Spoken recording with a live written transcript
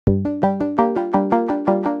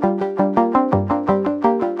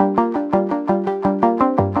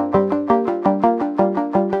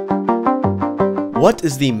What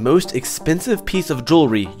is the most expensive piece of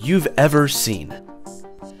jewelry you've ever seen?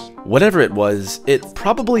 Whatever it was, it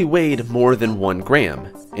probably weighed more than 1 gram,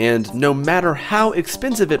 and no matter how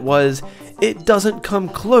expensive it was, it doesn't come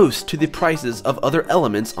close to the prices of other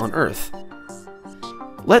elements on Earth.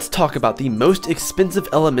 Let's talk about the most expensive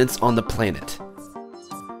elements on the planet.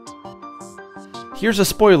 Here's a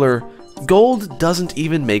spoiler: gold doesn't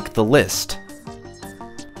even make the list.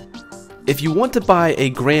 If you want to buy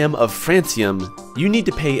a gram of francium, you need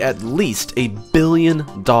to pay at least $1 billion.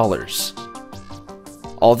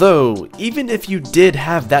 Although, even if you did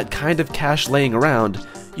have that kind of cash laying around,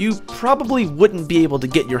 you probably wouldn't be able to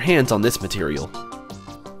get your hands on this material.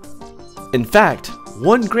 In fact,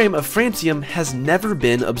 1 gram of francium has never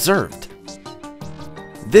been observed.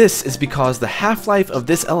 This is because the half-life of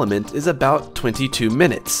this element is about 22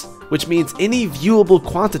 minutes, which means any viewable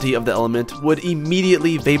quantity of the element would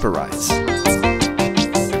immediately vaporize.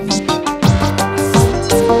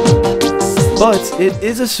 But it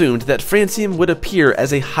is assumed that francium would appear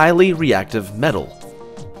as a highly reactive metal.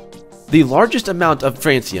 The largest amount of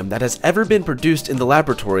francium that has ever been produced in the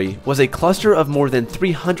laboratory was a cluster of more than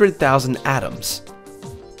 300,000 atoms.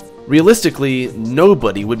 Realistically,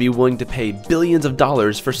 nobody would be willing to pay billions of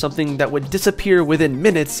dollars for something that would disappear within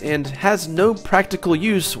minutes and has no practical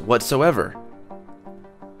use whatsoever.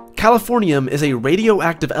 Californium is a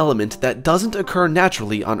radioactive element that doesn't occur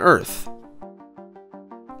naturally on Earth.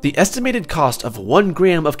 The estimated cost of 1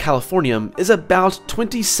 gram of californium is about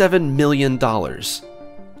 $27 million.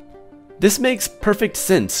 This makes perfect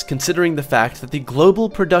sense considering the fact that the global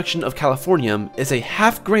production of californium is a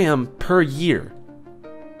 ½ gram per year.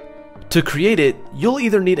 To create it, you'll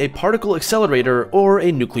either need a particle accelerator or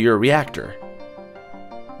a nuclear reactor.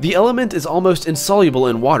 The element is almost insoluble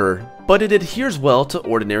in water, but it adheres well to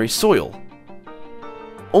ordinary soil.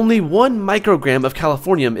 Only 1 microgram of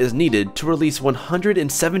californium is needed to release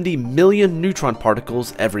 170 million neutron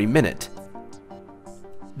particles every minute.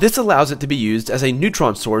 This allows it to be used as a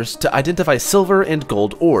neutron source to identify silver and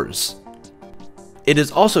gold ores. It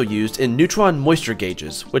is also used in neutron moisture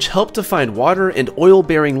gauges, which help to find water and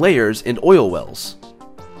oil-bearing layers in oil wells.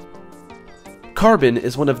 Carbon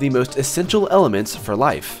is one of the most essential elements for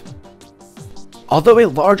life. Although a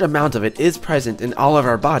large amount of it is present in all of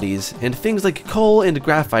our bodies, and things like coal and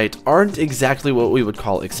graphite aren't exactly what we would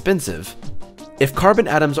call expensive, if carbon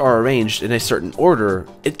atoms are arranged in a certain order,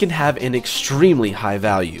 it can have an extremely high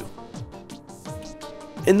value.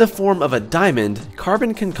 In the form of a diamond,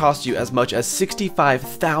 carbon can cost you as much as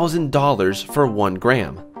 $65,000 for 1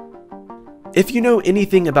 gram. If you know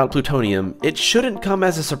anything about plutonium, it shouldn't come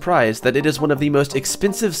as a surprise that it is one of the most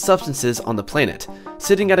expensive substances on the planet,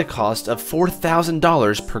 sitting at a cost of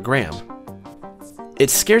 $4,000 per gram.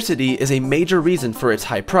 Its scarcity is a major reason for its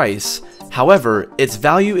high price. However, its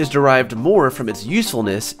value is derived more from its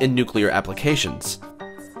usefulness in nuclear applications.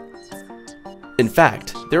 In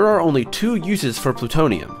fact, there are only 2 uses for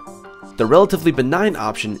plutonium. The relatively benign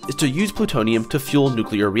option is to use plutonium to fuel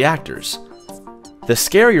nuclear reactors. The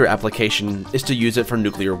scarier application is to use it for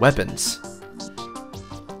nuclear weapons.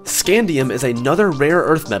 Scandium is another rare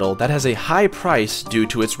earth metal that has a high price due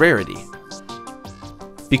to its rarity.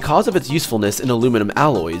 Because of its usefulness in aluminum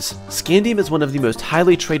alloys, scandium is one of the most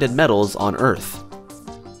highly traded metals on Earth.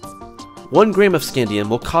 1 gram of scandium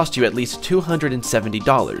will cost you at least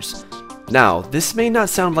 $270. Now, this may not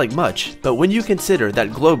sound like much, but when you consider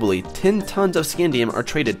that globally 10 tons of scandium are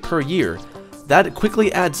traded per year, that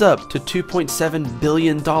quickly adds up to $2.7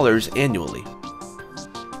 billion annually.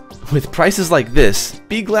 With prices like this,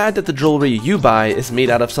 be glad that the jewelry you buy is made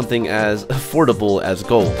out of something as affordable as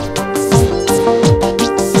gold.